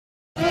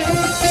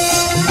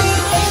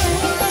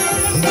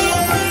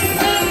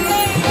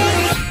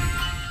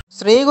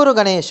శ్రీ గురు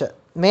గణేష్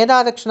మేధా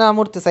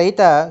దక్షిణామూర్తి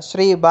సహిత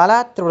శ్రీ బాలా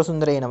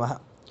త్రిపురసుందరే నమః.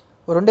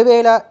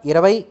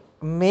 2020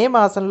 మే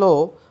మాసంలో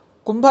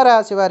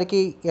కుంభరాశి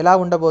వారికి ఎలా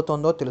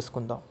ఉండబోతోందో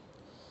తెలుసుకుందాం.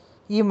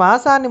 ఈ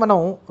మాసాన్ని మనం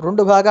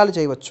 2 భాగాలు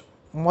చేయవచ్చు.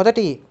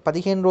 మొదటి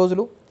 15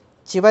 రోజులు,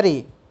 చివరి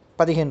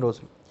 15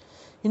 రోజులు.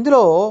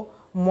 ఇందులో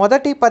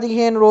మొదటి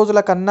 15 రోజుల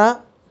కన్నా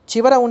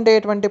చివర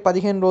ఉండేటువంటి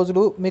 15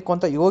 రోజులు మీకు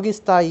కొంత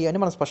యోగిస్తాయి అని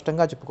మనం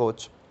స్పష్టంగా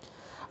చెప్పుకోవచ్చు.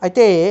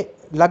 అయితే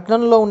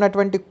లగ్నంలో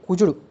ఉన్నటువంటి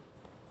కుజుడు,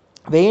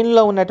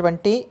 వ్యయంలో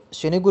ఉన్నటువంటి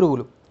శని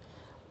గురువులు,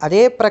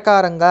 అదే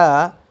ప్రకారంగా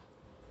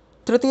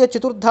తృతీయ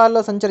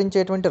చతుర్థాల్లో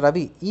సంచరించేటువంటి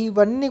రవి,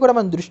 ఇవన్నీ కూడా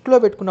మనం దృష్టిలో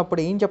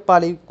పెట్టుకున్నప్పుడు ఏం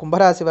చెప్పాలి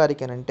కుంభరాశి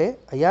వారికి అని అంటే,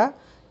 అయ్యా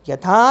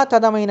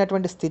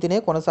యథాతథమైనటువంటి స్థితినే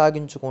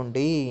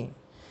కొనసాగించుకోండి,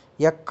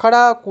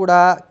 ఎక్కడా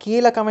కూడా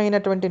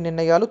కీలకమైనటువంటి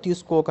నిర్ణయాలు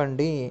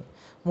తీసుకోకండి,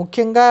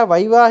 ముఖ్యంగా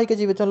వైవాహిక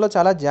జీవితంలో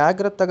చాలా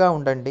జాగ్రత్తగా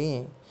ఉండండి.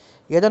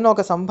 ఏదన్నా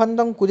ఒక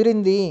సంబంధం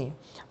కుదిరింది,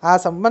 ఆ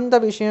సంబంధ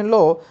విషయంలో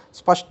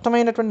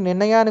స్పష్టమైనటువంటి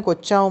నిర్ణయానికి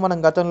వచ్చాము మనం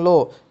గతంలో,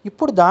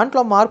 ఇప్పుడు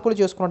దాంట్లో మార్పులు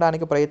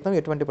చేసుకోవడానికి ప్రయత్నం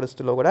ఎటువంటి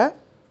పరిస్థితుల్లో కూడా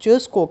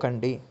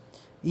చేసుకోకండి.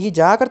 ఈ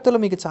జాగ్రత్తలు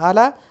మీకు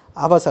చాలా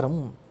అవసరం.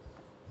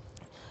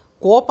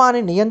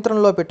 కోపాన్ని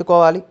నియంత్రణలో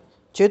పెట్టుకోవాలి.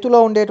 చేతిలో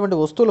ఉండేటువంటి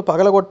వస్తువులు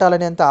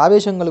పగలగొట్టాలనేంత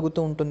ఆవేశం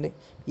కలుగుతూ ఉంటుంది.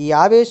 ఈ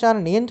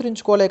ఆవేశాన్ని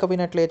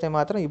నియంత్రించుకోలేకపోయినట్లయితే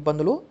మాత్రం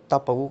ఇబ్బందులు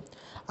తప్పవు.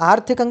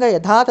 ఆర్థికంగా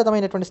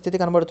యథాతథమైనటువంటి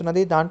స్థితి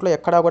కనబడుతున్నది. దాంట్లో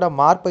ఎక్కడా కూడా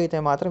మార్పు అయితే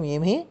మాత్రం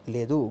ఏమీ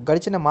లేదు.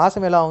 గడిచిన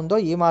మాసం ఎలా ఉందో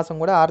ఈ మాసం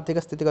కూడా ఆర్థిక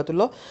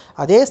స్థితిగతుల్లో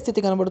అదే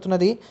స్థితి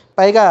కనబడుతున్నది.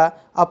 పైగా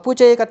అప్పు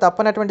చేయక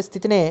తప్పనటువంటి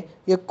స్థితినే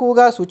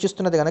ఎక్కువగా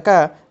సూచిస్తున్నది కనుక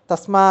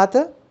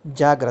తస్మాత్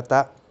జాగ్రత్త.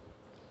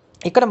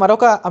 ఇక్కడ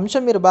మరొక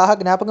అంశం మీరు బాగా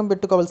జ్ఞాపకం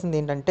పెట్టుకోవాల్సింది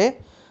ఏంటంటే,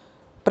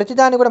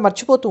 ప్రతిదాన్ని కూడా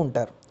మర్చిపోతూ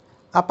ఉంటారు.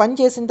 ఆ పని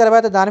చేసిన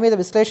తర్వాత దాని మీద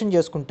విశ్లేషణ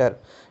చేసుకుంటారు.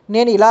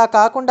 నేను ఇలా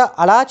కాకుండా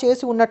అలా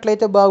చేసి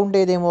ఉన్నట్లయితే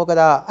బాగుండేదేమో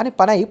కదా అని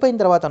పని అయిపోయిన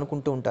తర్వాత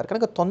అనుకుంటూ ఉంటారు.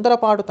 కనుక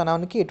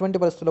తొందరపాటుతనానికి ఎటువంటి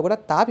పరిస్థితుల్లో కూడా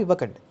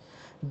తాపివ్వకండి.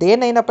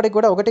 దేన్నైనప్పటికీ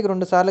కూడా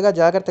 1-2 సార్లుగా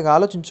జాగ్రత్తగా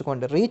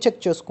ఆలోచించుకోండి,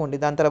 రీచెక్ చేసుకోండి.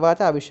 దాని తర్వాత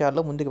ఆ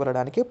విషయాల్లో ముందుకు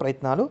వెళ్ళడానికి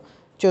ప్రయత్నాలు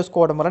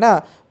చేసుకోవడం వలన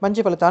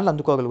మంచి ఫలితాలను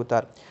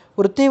అందుకోగలుగుతారు.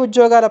 వృత్తి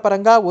ఉద్యోగాల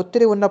పరంగా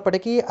ఒత్తిడి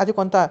ఉన్నప్పటికీ అది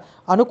కొంత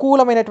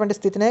అనుకూలమైనటువంటి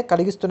స్థితినే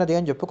కలిగిస్తున్నది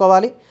అని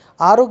చెప్పుకోవాలి.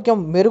 ఆరోగ్యం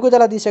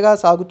మెరుగుదల దిశగా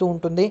సాగుతూ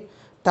ఉంటుంది.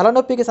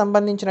 తలనొప్పికి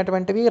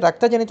సంబంధించినటువంటివి,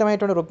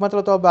 రక్తజనితమైనటువంటి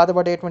రుగ్మతలతో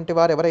బాధపడేటువంటి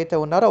వారు ఎవరైతే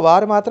ఉన్నారో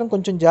వారు మాత్రం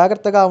కొంచెం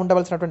జాగ్రత్తగా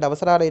ఉండవలసినటువంటి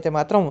అవసరాలు అయితే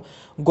మాత్రం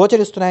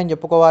గోచరిస్తున్నాయని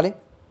చెప్పుకోవాలి.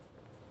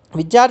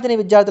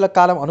 విద్యార్థుల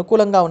కాలం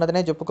అనుకూలంగా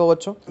ఉన్నదనే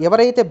చెప్పుకోవచ్చు.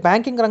 ఎవరైతే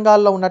బ్యాంకింగ్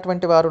రంగాల్లో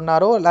ఉన్నటువంటి వారు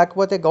ఉన్నారో,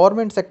 లేకపోతే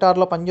గవర్నమెంట్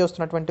సెక్టార్లో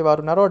పనిచేస్తున్నటువంటి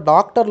వారు ఉన్నారో,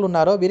 డాక్టర్లు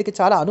ఉన్నారో, వీరికి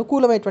చాలా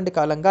అనుకూలమైనటువంటి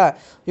కాలంగా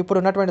ఇప్పుడు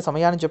ఉన్నటువంటి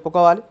సమయాన్ని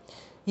చెప్పుకోవాలి.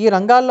 ఈ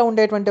రంగాల్లో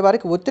ఉండేటువంటి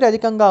వారికి ఒత్తిడి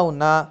అధికంగా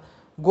ఉన్నా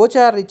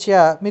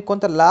గోచారరీత్యా మీకు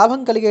కొంత లాభం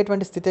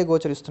కలిగేటువంటి స్థితే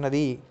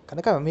గోచరిస్తున్నది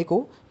కనుక మీకు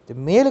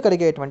మేలు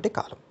కలిగేటువంటి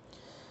కాలం.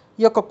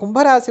 ఈ యొక్క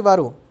కుంభరాశి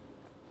వారు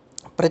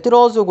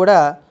ప్రతిరోజు కూడా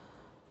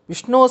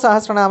విష్ణు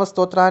సహస్రనామ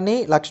స్తోత్రాన్ని,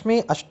 లక్ష్మీ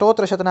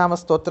అష్టోత్తర శతనామ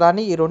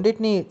స్తోత్రాన్ని, ఈ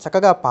రెండింటిని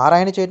చక్కగా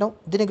పారాయణ చేయడం,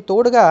 దీనికి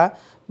తోడుగా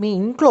మీ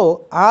ఇంట్లో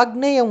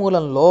ఆగ్నేయ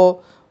మూలంలో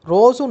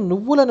రోజు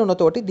నువ్వుల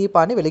నూనెతోటి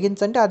దీపాన్ని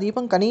వెలిగించండి. ఆ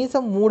దీపం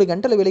కనీసం 3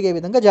 గంటలు వెలిగే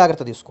విధంగా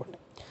జాగ్రత్త తీసుకోండి.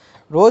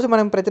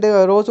 మనం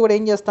రోజు కూడా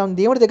ఏం చేస్తాం,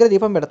 దేవుడి దగ్గర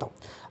దీపం పెడతాం.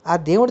 ఆ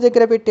దేవుడి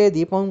దగ్గర పెట్టే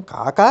దీపం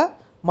కాక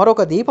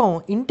మరొక దీపం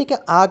ఇంటికి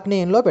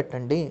ఆగ్నేయంలో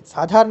పెట్టండి.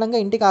 సాధారణంగా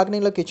ఇంటికి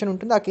ఆగ్నేయంలో కిచెన్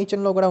ఉంటుంది. ఆ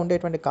కిచెన్లో కూడా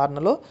ఉండేటువంటి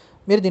కారణంలో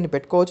మీరు దీన్ని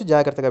పెట్టుకోవచ్చు.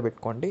 జాగ్రత్తగా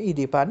పెట్టుకోండి. ఈ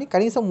దీపాన్ని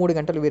కనీసం 3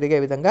 గంటలు వెలిగే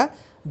విధంగా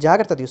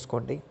జాగ్రత్త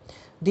తీసుకోండి.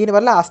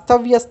 దీనివల్ల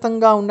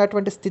అస్తవ్యస్తంగా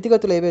ఉన్నటువంటి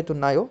స్థితిగతులు ఏవైతే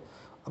ఉన్నాయో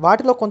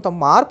వాటిలో కొంత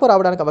మార్పు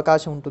రావడానికి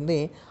అవకాశం ఉంటుంది.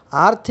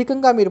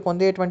 ఆర్థికంగా మీరు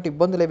పొందేటువంటి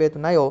ఇబ్బందులు ఏవైతే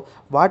ఉన్నాయో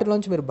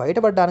వాటిలోంచి మీరు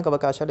బయటపడడానికి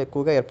అవకాశాలు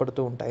ఎక్కువగా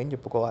ఏర్పడుతూ ఉంటాయని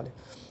చెప్పుకోవాలి.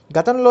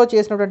 గతంలో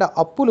చేసినటువంటి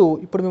అప్పులు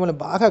ఇప్పుడు మిమ్మల్ని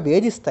బాగా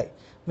వేధిస్తాయి.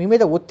 మీ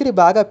మీద ఒత్తిడి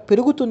బాగా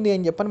పెరుగుతుంది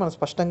అని చెప్పని మనం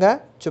స్పష్టంగా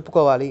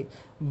చెప్పుకోవాలి.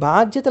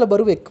 బాధ్యతల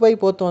బరువు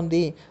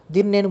ఎక్కువైపోతోంది,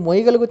 దీన్ని నేను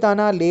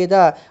మోయగలుగుతానా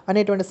లేదా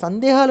అనేటువంటి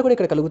సందేహాలు కూడా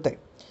ఇక్కడ కలుగుతాయి.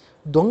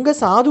 దొంగ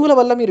సాధువుల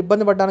వల్ల మీరు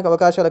ఇబ్బంది పడడానికి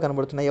అవకాశాలు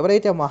కనబడుతున్నాయి.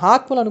 ఎవరైతే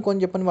మహాత్ములు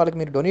అనుకొని చెప్పని వాళ్ళకి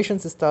మీరు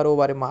డొనేషన్స్ ఇస్తారో,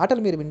 వారి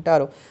మాటలు మీరు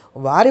వింటారో,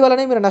 వారి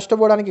వల్లనే మీరు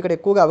నష్టపోవడానికి ఇక్కడ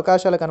ఎక్కువగా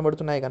అవకాశాలు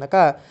కనబడుతున్నాయి కనుక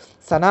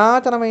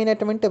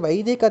సనాతనమైనటువంటి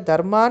వైదిక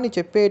ధర్మాన్ని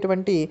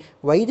చెప్పేటువంటి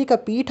వైదిక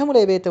పీఠములు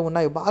ఏవైతే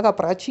ఉన్నాయో, బాగా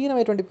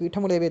ప్రాచీనమైనటువంటి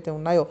పీఠములు ఏవైతే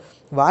ఉన్నాయో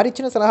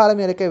వారిచ్చిన సలహాల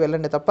మేరకే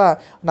వెళ్ళండి తప్ప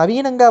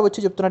నవీనంగా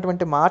వచ్చి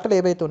చెప్తున్నటువంటి మాటలు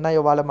ఏవైతే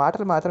ఉన్నాయో వాళ్ళ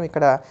మాటలు మాత్రం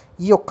ఇక్కడ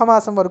ఈ ఒక్క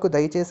మాసం వరకు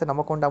దయచేసి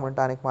నమ్మకుండా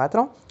ఉండడానికి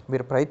మాత్రం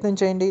మీరు ప్రయత్నం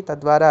చేయండి.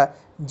 తద్వారా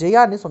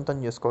జయాన్ని సొంతం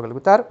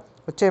చేసుకోగలుగుతారు.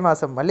 వచ్చే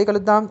మాసం మళ్ళీ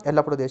కలుద్దాం.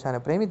 ఎల్లప్పుడూ దేశాన్ని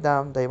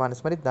ప్రేమిద్దాం, దైవాన్ని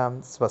స్మరిద్దాం.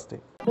 స్వస్తి.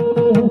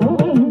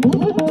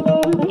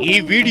 ఈ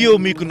వీడియో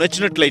మీకు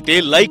నచ్చినట్లయితే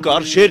లైక్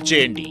ఆర్ షేర్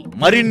చేయండి.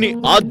 మరిన్ని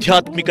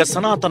ఆధ్యాత్మిక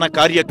సనాతన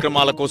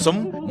కార్యక్రమాల కోసం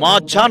మా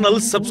ఛానల్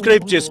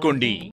సబ్స్క్రైబ్ చేసుకోండి.